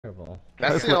Terrible.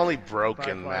 That's the only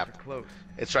broken map.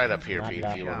 It's right up here, Pete.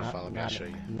 If you want to follow me, I'll show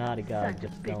you. Naughty God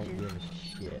just don't give a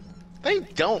shit. They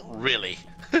don't really.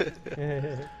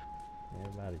 Everybody.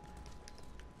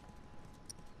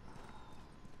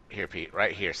 Here, Pete.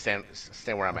 Right here. Stand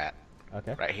where I'm at.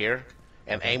 Okay. Right here,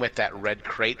 and aim at that red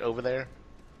crate over there.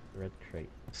 Red crate.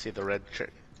 See the red crate?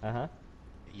 Uh-huh.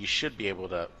 You should be able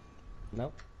to.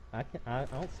 Nope. I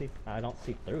don't see. I don't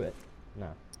see through it. No.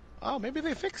 Oh, maybe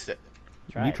they fixed it.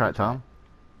 You try it, Tom.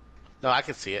 No, I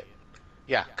can see it.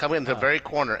 Yeah, come in the very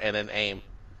corner and then aim.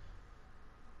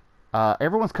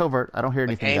 Everyone's covert. I don't hear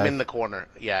anything. Aim guys. in the corner.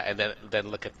 Yeah, and then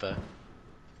look at the.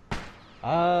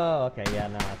 Oh, okay. Yeah,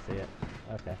 now I see it.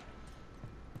 Okay.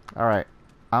 All right,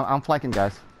 I'm flanking,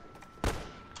 guys.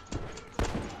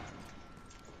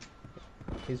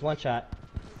 He's one shot.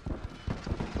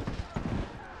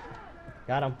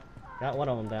 Got him. Got one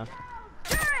of them down.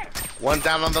 One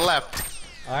down on the left.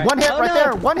 All right. One hit right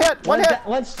there. One hit. One hit.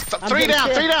 Three down.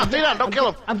 Don't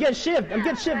kill him. I'm getting shivved. I'm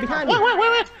getting shivved behind me.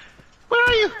 Wait. Where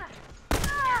are you?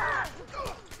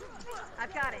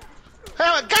 I've got it.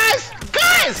 Guys!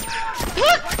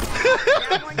 Look!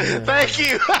 Thank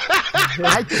you.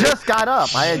 I just got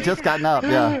up. I had just gotten up.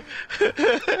 Yeah.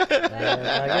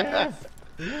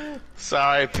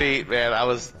 Sorry, Pete. Man, I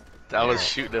was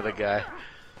shooting at a guy.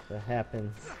 That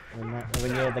happens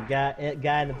when you're the guy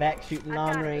in the back shooting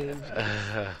long range.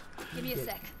 Give me a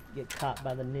sec. Get caught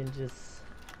by the ninjas.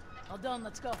 All done.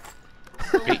 Let's go.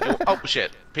 Pete, oh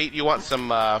shit, Pete, you want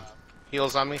some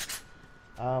heals on me?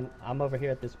 I'm over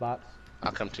here at this box.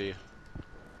 I'll come to you.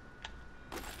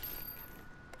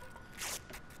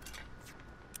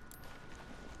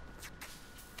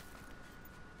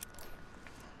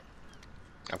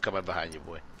 I'm coming behind you,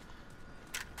 boy.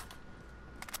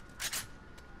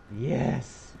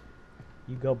 Yes.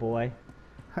 You go, boy.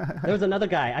 There was another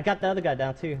guy. I got the other guy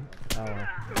down too. Oh,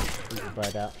 he's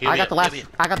bled out. I got the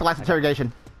last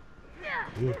interrogation.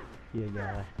 Yeah,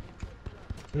 yeah.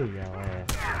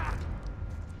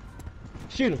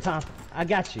 Shoot him, Tom. I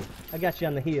got you. I got you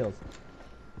on the heels.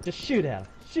 Just shoot at him.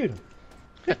 Shoot him.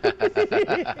 Is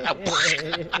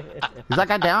that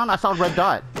guy down? I saw a red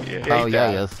dot. Yeah, he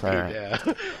is. All right. Yeah.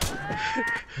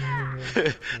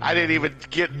 I didn't even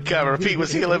get cover. Pete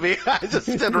was healing me. I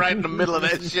just stood right in the middle of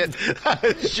that shit. I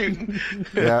was shooting.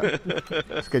 Yeah.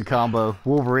 It's a good combo.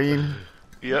 Wolverine.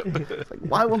 Yep. It's like,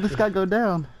 why won't this guy go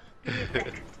down?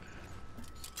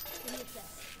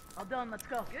 All done. Let's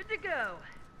go. Good to go.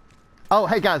 Oh,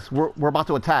 hey guys, we're about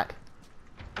to attack.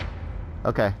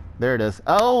 Okay, there it is.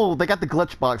 Oh, they got the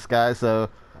glitch box, guys, so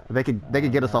they could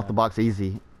get us off the box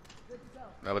easy.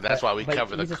 No, but that's why we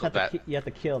cover you just that. You have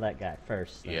to kill that guy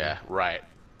first. Yeah, right.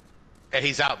 And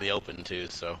he's out in the open too,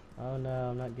 so. Oh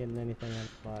no, I'm not getting anything on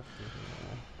the box.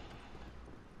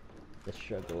 The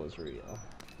struggle is real.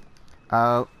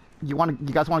 You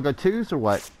guys want to go twos or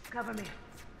what? Cover me.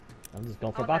 I'm just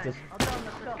going for boxes. All done.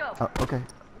 Let's go. Oh, okay.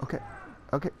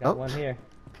 Got one here.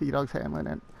 Pdogg's handling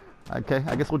it. Okay,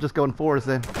 I guess we'll just go in fours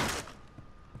then.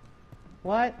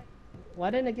 What? Why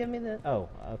didn't it give me the? Oh,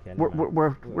 okay. We're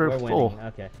full. Winning.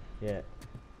 Okay, yeah.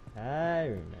 I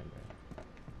remember.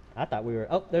 I thought we were.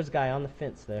 Oh, there's a guy on the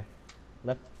fence there.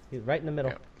 Left. He's right in the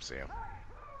middle. Yep, see him.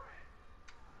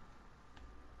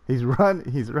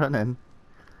 He's running.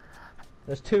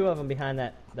 There's two of them behind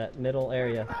that middle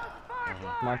area.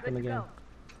 Mark them again.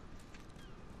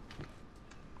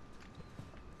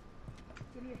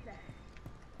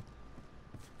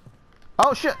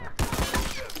 Oh shit!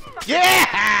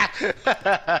 Yeah!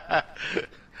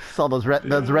 Saw those red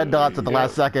dots at the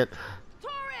last second.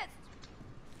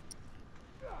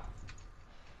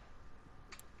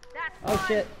 Oh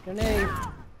shit! Grenade!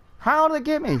 How did it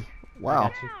get me? Wow. I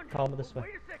got you. Call me this way.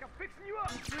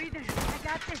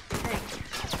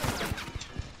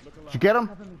 Did you get him?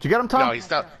 Did you get him, Tom? No, he's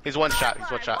not. He's one shot.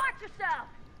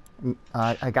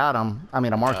 I got him. I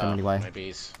mean, I marked him anyway. Maybe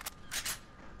he's.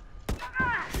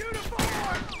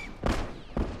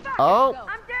 Oh!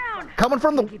 I'm down. Coming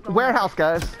from the warehouse,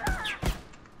 guys.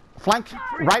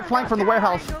 Right flank from the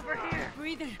warehouse. Over here.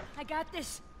 Breathing. I got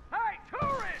this.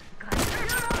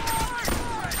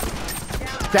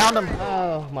 Downed him.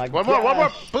 Oh my god. One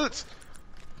more. Boots.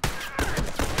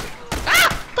 Ah!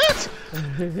 Boots!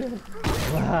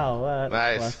 Wow, what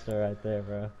Nice. cluster right there,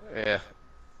 bro. Yeah.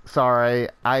 Sorry,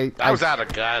 I was out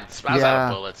of guns. I was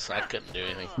out of bullets. I couldn't do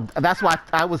anything. That's why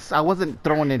I wasn't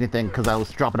throwing anything because I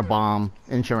was dropping a bomb,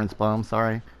 insurance bomb.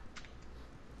 Sorry.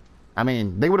 I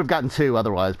mean, they would have gotten two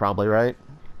otherwise, probably, right?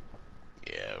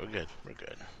 Yeah, we're good. We're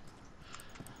good.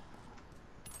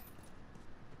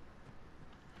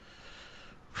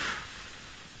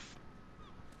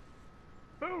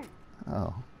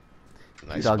 Oh.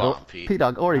 Nice Pdogg, bomb, Pete.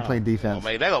 Pdogg already Oh. playing Oh, defense.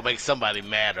 man, that gonna make somebody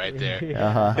mad right there.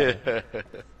 Uh-huh.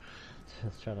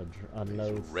 Just trying to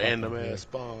unload Random something ass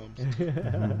bombs.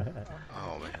 here.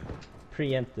 Oh man.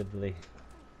 Preemptively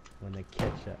when they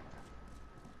catch up.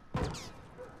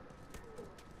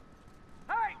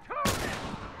 Hey, Torgo!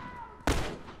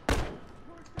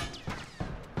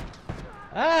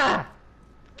 Ah!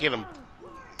 Get him. One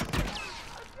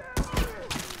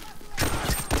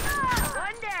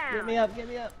down. Get me up, get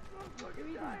me up.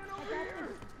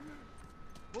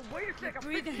 Well, wait a second.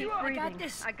 Breathe in. You I up. got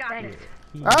this. I got it.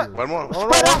 Ah! One more.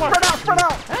 Spread out, spread out, spread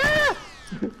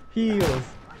out! Heals.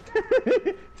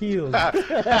 Heals. I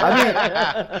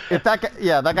mean, if that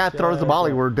guy, that guy throws the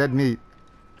volley, we're dead meat.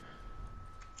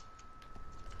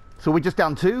 So we just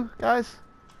down 2, guys?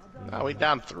 Oh, we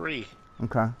down 3.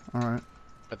 Okay, alright.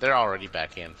 But they're already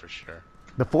back in for sure.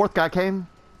 The 4th guy came?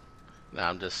 No,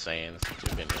 I'm just saying. It's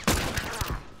too many.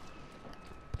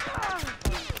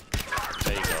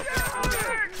 There you go.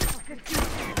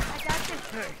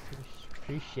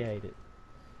 Appreciate it.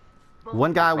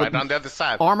 One guy with Right on the other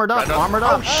side. armored up, Right on- armored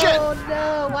up. Oh, shit! Oh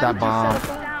no! Why That did bomb. you set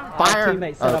a bomb? Fire. Our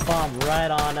teammate set Oh. a bomb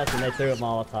right on us and they threw a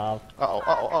Molotov.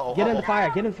 Uh-oh. Get in the fire,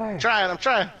 get in the fire. I'm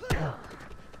trying.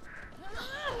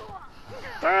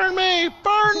 Burn me!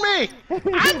 Burn me! I'm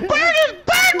burning!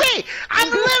 Burn me! I'm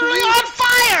literally on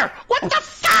fire! What the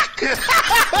fuck?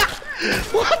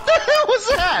 What the hell was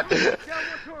that?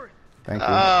 Thank you.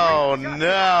 Oh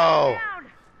no!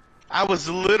 I was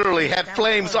literally had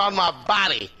flames on my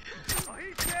body.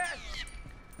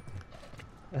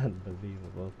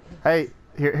 Unbelievable. Hey,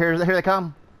 here they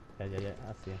come. Yeah, I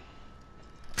see him.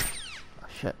 Oh,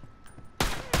 shit.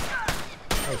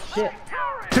 Oh shit!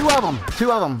 2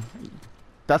 of them.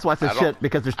 That's why I said I don't- shit,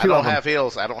 because there's I 2 don't of them. have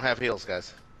heals. I don't have heals,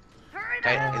 guys.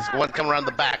 Hey, there's one coming around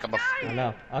the back. I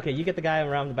know. Okay, you get the guy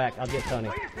around the back. I'll get Tony.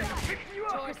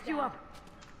 Fixed you up.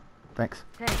 Thanks.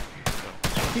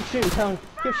 Keep shooting, Tony.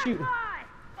 Keep shooting.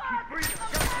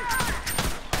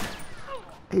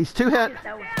 He's 2 hit.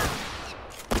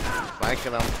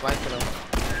 Flanking him.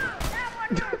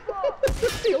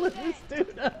 Healing this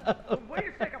dude up. Wait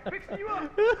a second. I'm fixing you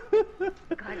up.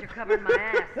 God, you're covering my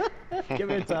ass. Give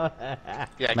me a Tony.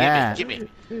 Yeah, Man. give me.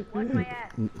 Watch my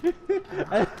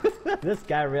ass. This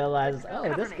guy realizes,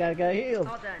 oh, this guy got healed.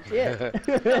 All done. Shit.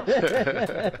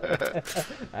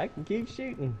 I can keep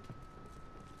shooting.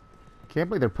 Can't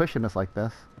believe they're pushing us like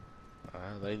this.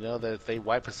 They know that if they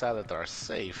wipe us out, that they're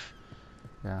safe.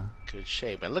 Yeah. Good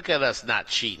shape. And look at us not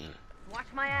cheating. Watch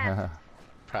my ass.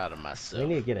 Proud of We myself.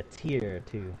 need to get a tier or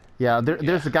 2. Yeah,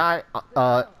 there's a guy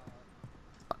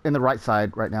in the right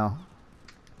side right now.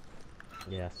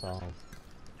 Yeah, I saw him.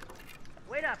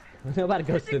 Wait up. Nobody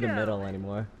goes through the go. middle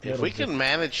anymore. If Middle's we just- can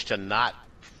manage to not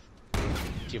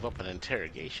give up an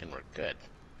interrogation, we're good.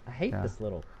 I hate Yeah. this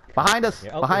little. Behind us,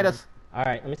 Here, oh, behind us. All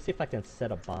right, let me see if I can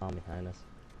set a bomb behind us.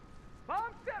 Bomb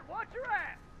set. Watch your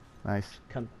ass. Nice.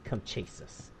 Come chase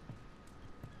us.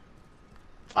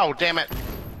 Oh, damn it.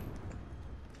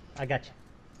 I got you.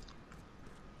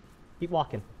 Keep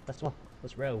walking. Let's walk.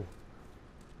 Let's roll.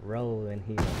 Roll and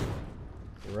heal.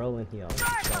 Roll and heal.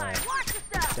 Drive-by. Watch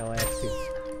yourself. Go ass too.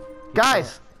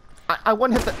 Guys, I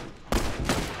one hit the.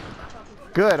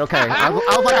 Good. Okay. I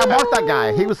was like, I marked that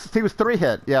guy. He was 3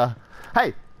 hit. Yeah.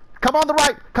 Hey, come on the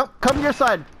right. Come to your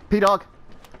side, Pdogg.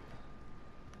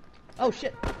 Oh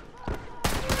shit.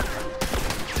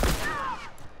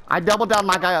 I doubled down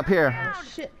my guy up here. Oh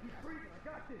shit.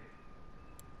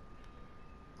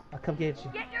 I'll come get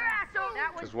you. Get your ass over.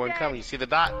 That There's one's one dead. coming. You see the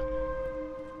dot?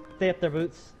 Stay up there,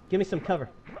 Boots. Give me some cover.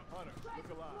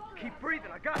 Keep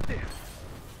breathing. I got this.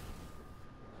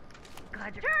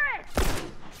 God, you're... Turret!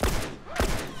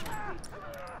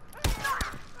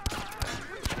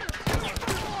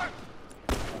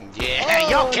 Yeah,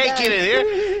 y'all can't get in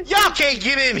here. Y'all can't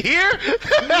get in here.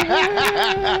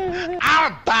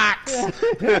 Our box.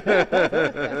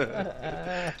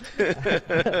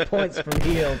 Points from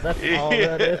heals. That's all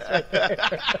that is right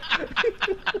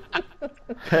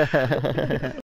there.